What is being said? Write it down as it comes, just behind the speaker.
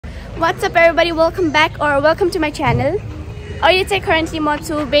What's up everybody, welcome back or welcome to my channel. अहिले चाहिँ currently म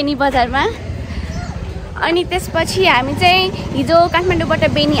छु बेनी बजारमा अनि त्यसपछि हामी चाहिँ हिजो काठमाडौँबाट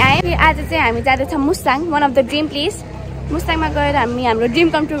बेनी आए आज चाहिँ हामी जाँदैछौँ Mustang one of the dream place मुस्ताङमा गएर हामी हाम्रो ड्रिम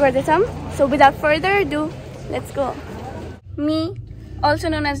कम ट्रू गर्दैछौँ so without further ado let's go. Me also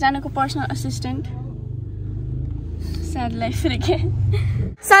known as Jana's personal assistant. Sad life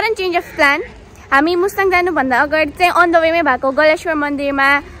sudden change of plan. हामी मुस्ताङ जानु भन्दा अगाडि चाहिँ अन द वे मै भएको गलेश्वर मन्दिरमा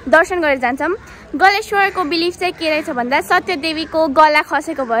दर्शन गरेर जान्छौं. गलेश्वरको बिलिफ चाहिँ के रहेछ भन्दा सत्यदेवीको गला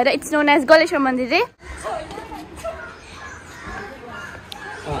खसेको भएर इट्स नोन एज गलेश्वर मन्दिर रे.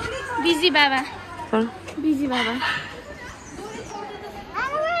 बिजी बाबा बिजी बाबा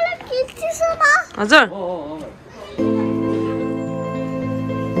हजुर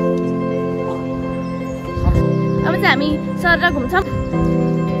अब चाहिँ हामी सर घुम्छौं.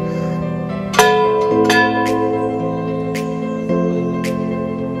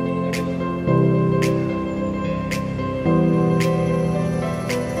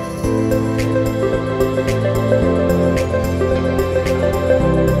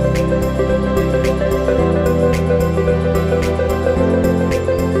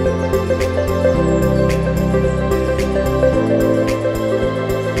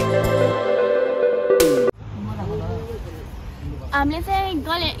 हामीले चाहिँ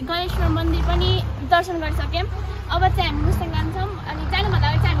गलेश्वर मन्दिर पनि दर्शन गरिसक्यौं. अब चाहिँ हामी मुस्ताङ जान्छौं अनि जानुभन्दा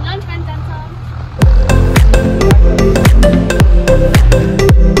अगाडि चाहिँ हामी लन्च गर्न जान्छौं.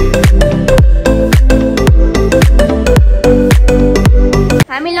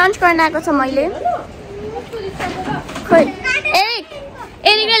 हामी लन्च गर्न आएको छौं. मैले खोइ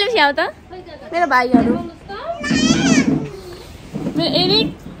एरिकले ल्याउ त मेरो भाइहरु मेरो एरिक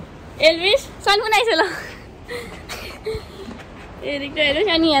एल्विस सन्कुन आइछ ल एरिक र हेर्नुस्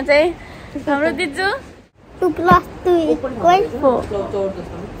अनि यहाँ चाहिँ हाम्रो दिजु 2 + 2 = 4 4 +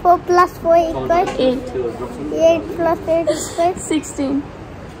 4 = 8 8 + 8 = 16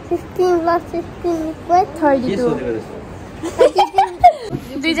 16 + 16 = 32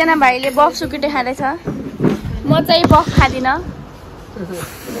 दुईजना भाइले बफ सुकुटे खाँदैछ. म चाहिँ बफ खादिन.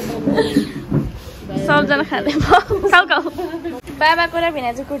 सबजना खाँदै साउकाउ बाबाको र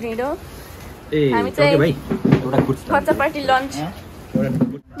भिनाजुको ढिँडो. हामी चाहिँ खर्चपाटी लन्च.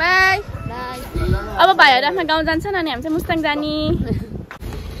 बाई अब भाइहरु आफ्नो गाउँ जान्छन् अनि हामी चाहिँ मुस्ताङ जाने.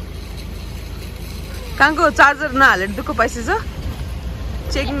 कहाँको चार्जर नहालेर दुःख पैसा छ.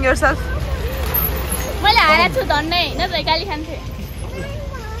 Checking yourself. मैले हालेको छु धन्नै नत्र गाली खान्थे.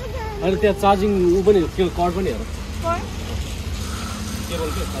 अनि त्यहाँ चार्जिङ उ पनि के कर्ड पनि हेर. केबल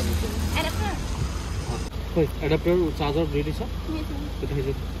के चार्जिङ एडाप्टर. खोइ एडाप्टर चार्जर रेडी छ. त्यो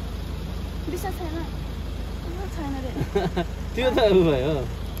देखाइदिनु. विश्वास छैन. छैन रे. त्यो त उ भयो.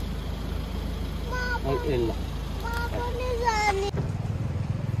 ए ल.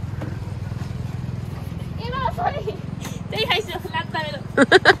 ए बाबा सरी. त्यही खाइसो लाग्छ मेरो.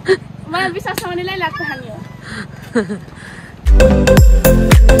 मलाई विश्वास छ भनेलाई लाग्छ खानी हो.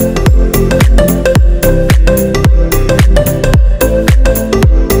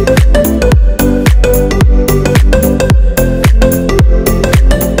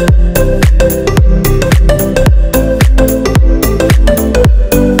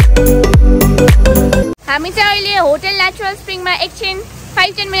 हामी चाहिँ अहिले होटल नेचुरल स्प्रिङमा एकछिन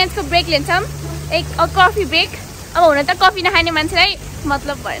 5-10 मिनटको ब्रेक लिन्छौँ. एक कफी ब्रेक. अब हुन त कफी नखाने मान्छेलाई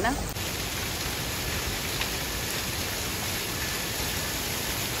मतलब भएन.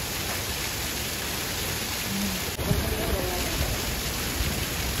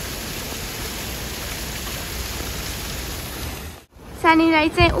 सानीलाई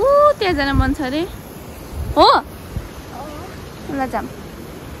चाहिँ त्यहाँ जान मन छ अरे हो. ल जाम.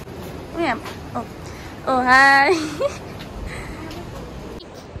 Oh hi.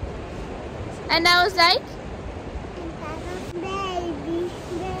 And I was like baby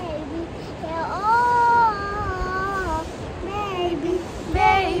oh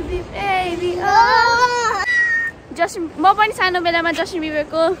baby oh. Justin म पनि सानो बेलामा जस्टिन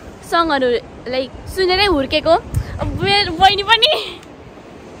बिबरको सङहरु लाइक सुनेरै हुर्केको. बहिनी पनि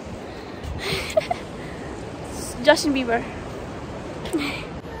जस्टिन बिबर.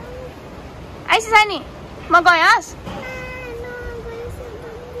 आइस सानी म गएस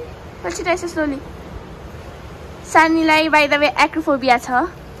पछि ice slowly. सानीलाई by the way acrophobia छ.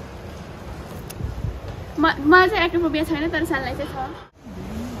 मलाई चाहिँ एक्रोफोबिया छैन तर सानीलाई चाहिँ छ.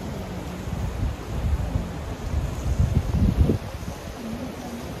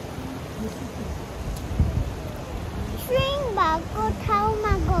 स्विङ भएको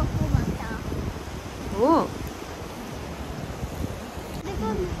ठाउँमा गएको भन्छ हो.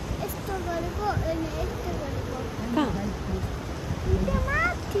 यस्तो गरेको अनि यस्तो गरेको.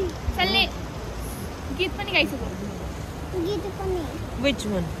 मैले गीत पनि गाइसक्यो गीत पनि Which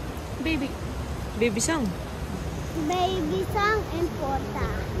one? Baby Baby song? baby song and pota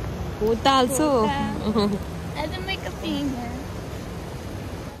Pota also. I don't make a finger.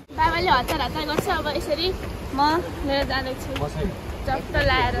 बाबाले हतार हतार गर्छ अब यसरी म लिएर जाँदैछु चट्ट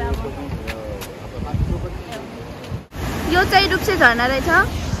लाएर अब यो चाहिँ रूपसे झर्ना रहेछ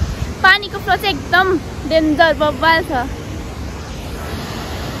पानीको फ्लो चाहिँ एकदम डेन्जर बब्बाल छ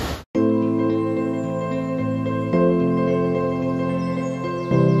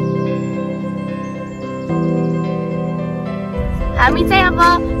हामी चाहिँ अब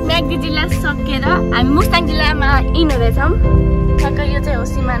म्याग्दी जिल्ला सकेर हामी मुस्ताङ जिल्लामा इन हुँदैछौँ ठक्क यो चाहिँ हो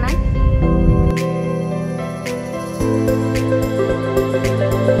सिमाना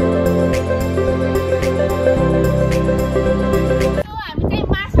हामी चाहिँ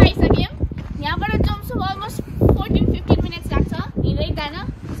मार्च आइसक्यौँ यहाँबाट जम्सु अलमोस्ट 14-15 मिनट्स लाग्छ हिँड्दै जान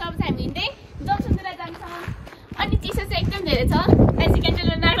सब चाहिँ हामी हिँड्दै जम्सुतिर जान्छौँ अनि चिसो चाहिँ एकदम धेरै छ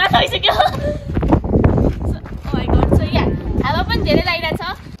एजुकेन्टले नागा भइसक्यो हावा पनि धेरै लागिरहेछ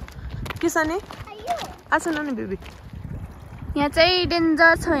के सानी आछ न बेबी यहाँ चाहिँ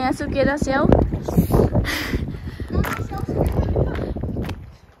डेन्जर छ यहाँ सुकेर स्याउ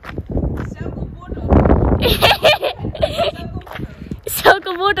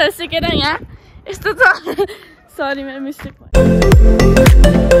स्याउको बोटहरू सुकेर यहाँ यस्तो छ सरी मेरो मिस्टेक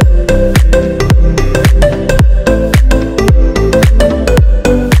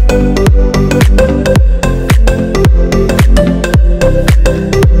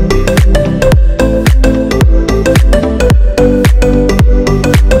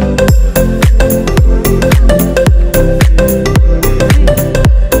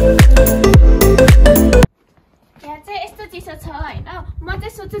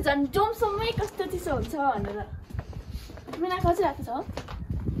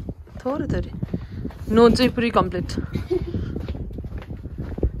थोरै थोरै नो चाहिँ पुरै कम्प्लिट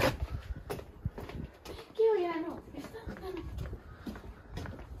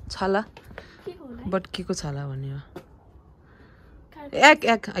छाला बट्कीको छाला भन्ने हो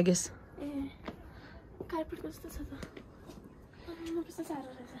एक आई गेस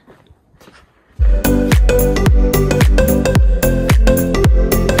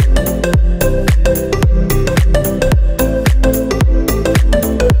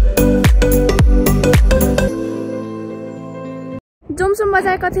जोमसुम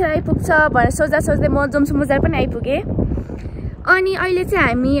बजार कति आइपुग्छ भनेर सोच्दै म जोमसुम बजार पनि आइपुगेँ अनि अहिले चाहिँ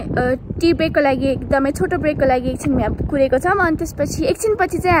हामी टी ब्रेकको लागि एकदमै छोटो ब्रेकको लागि एकछिन यहाँ कुरेको छौँ अनि त्यसपछि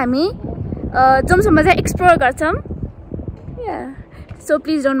एकछिनपछि चाहिँ हामी जोमसुम बजार एक्सप्लोर गर्छौँ सो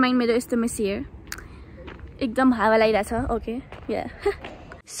प्लिज डोन्ट माइन्ड मेरो यस्तो मेसी हेयर एकदम हावा लागिरहेछ okay yeah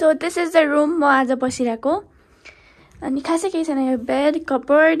so this is the room म आज बसिरहेको अनि खासै केही छैन यो बेड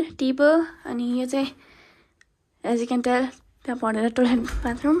कपबोर्ड टेबल अनि यो चाहिँ एज यु क्यान टेल त्यहाँ पढेर टोइलेट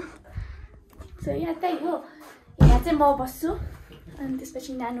बाथरुम सो यहाँ त्यही हो यहाँ चाहिँ म बस्छु अनि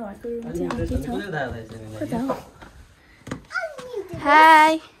त्यसपछि नानुहरूको रुम चाहिँ के छ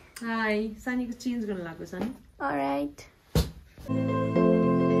हाई हाई सानीको चेन्ज गर्न लाग्यो सानी अलराइट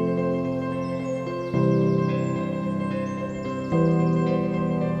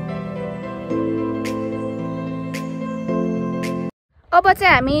अब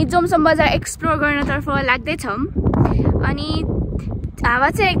चाहिँ हामी जोमसुम बजार एक्सप्लोर गर्नतर्फ लाग्दैछौँ अनि हावा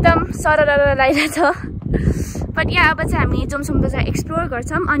चाहिँ एकदम सरर लागिरहेछ बट यहाँ अब चाहिँ हामी जोमसुम बजार एक्सप्लोर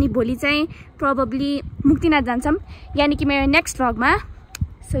गर्छौँ अनि भोलि चाहिँ प्रोबेबली मुक्तिनाथ जान्छौँ यानि कि मेरो next भ्लगमा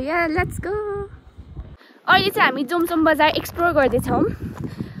so yeah let's go अहिले चाहिँ हामी जोमसुम बजार एक्सप्लोर गर्दैछौँ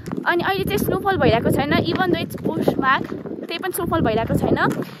अनि अहिले चाहिँ स्नोफल भइरहेको छैन इभन दो इट्स पोस्ट माघ त्यही पनि स्नोफल भइरहेको छैन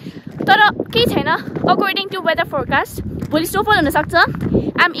तर केही छैन अकर्डिङ टु वेदर फोरकास्ट भोलि स्नोफल हुनसक्छ आइ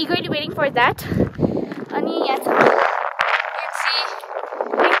am eagerly waiting for that अनि यहाँ छ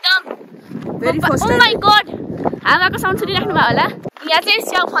एकदम ओ माई गड हावाको साउन्ड सुनिराख्नु भयो होला यहाँ चाहिँ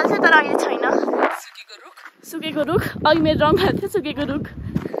स्याउ फल्छ तर अहिले छैन सुकेको रुख अघि मेरो रङ भएको थियो सुकेको रुख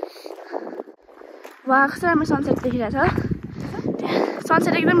वा कस्तो राम्रो सनसेट देखिरहेछ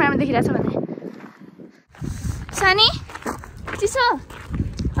सनसेट एकदम राम्रो देखिरहेछ भने सानी चिसो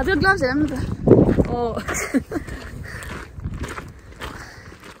हजुर ग्लोभ्स हेरौँ न त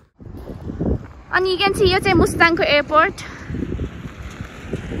अनि यु क्यान सी यो चाहिँ मुस्ताङको एयरपोर्ट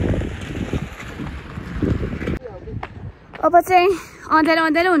अब चाहिँ अँध्यारो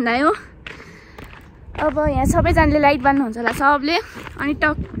अँध्यारो हुँदैयो अब यहाँ सबैजनाले लाइट बाल्नुहुन्छ होला सबले अनि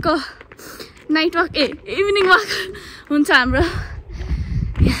टक्क नाइट वाक इभिनिङ वाक हुन्छ हाम्रो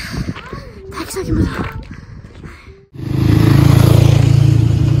थाकिसक्यो म त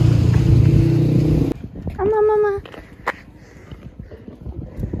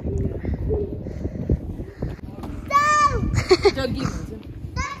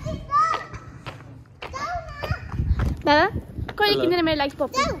दादा कहिले किनेर मेरो लागि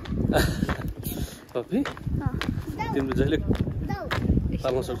पप्पी पप्पी तिम्रो जहिले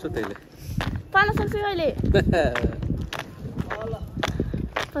पाल्न सक्छौ त्यहिले पाल्न सक्छु अहिले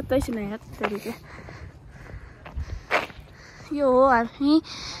पत्तै छैन यार त्यही यो हो हामी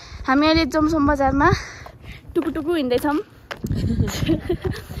अहिले जमसम बजारमा टुकुटुकु हिँड्दैछौँ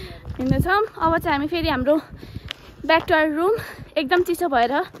अब चाहिँ हामी फेरि हाम्रो ब्याक टु आवर रुम एकदम चिसो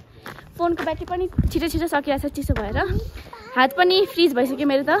भएर फोनको ब्याट्री पनि छिटो छिटो सकिरहेको छ चिसो भएर हात पनि फ्रिज भइसक्यो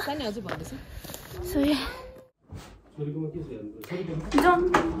मेरो त सो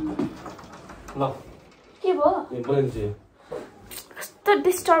के भयो कस्तो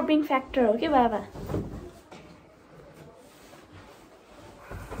डिस्टर्बिङ फ्याक्टर हो कि बाबा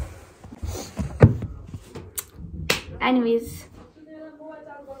एनिवेज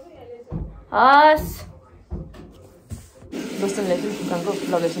हस्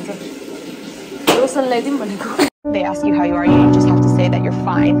They ask you how you are, you just have to say that you're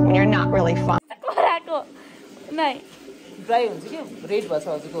fine when you're not really fine. Dry हुन्छ कि रेड भछ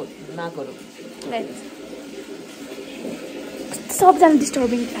हजुरको नाकहरु सबजना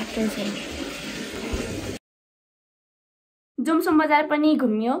डिस्टर्बिङ फ्याक्टर छ जमसम बजार पनि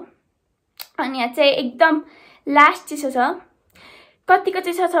घुम्यो अनि यहाँ चाहिँ एकदम लास्ट चिसो छ कतिको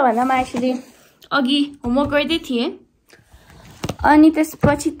चिसो छ भन्दा म एक्चुअली अघि होमवर्क गर्दै थिएँ अनि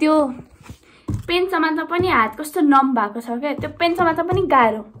त्यसपछि त्यो पेन समात्न पनि हात कस्तो नम भएको छ क्या त्यो पेन समात्न पनि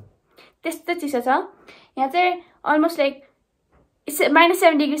गाह्रो त्यस्तो चिसो छ यहाँ चाहिँ अलमोस्ट लाइक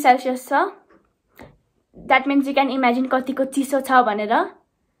 -7 डिग्री सेल्सियस छ that means you can imagine कतिको चिसो छ भनेर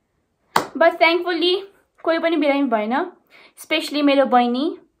बट थ्याङ्कफुल्ली कोही पनि बिरामी भएन स्पेसली मेरो बहिनी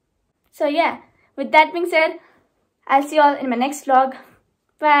so yeah with that being shed I'll see you all in my next vlog.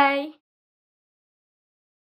 Bye.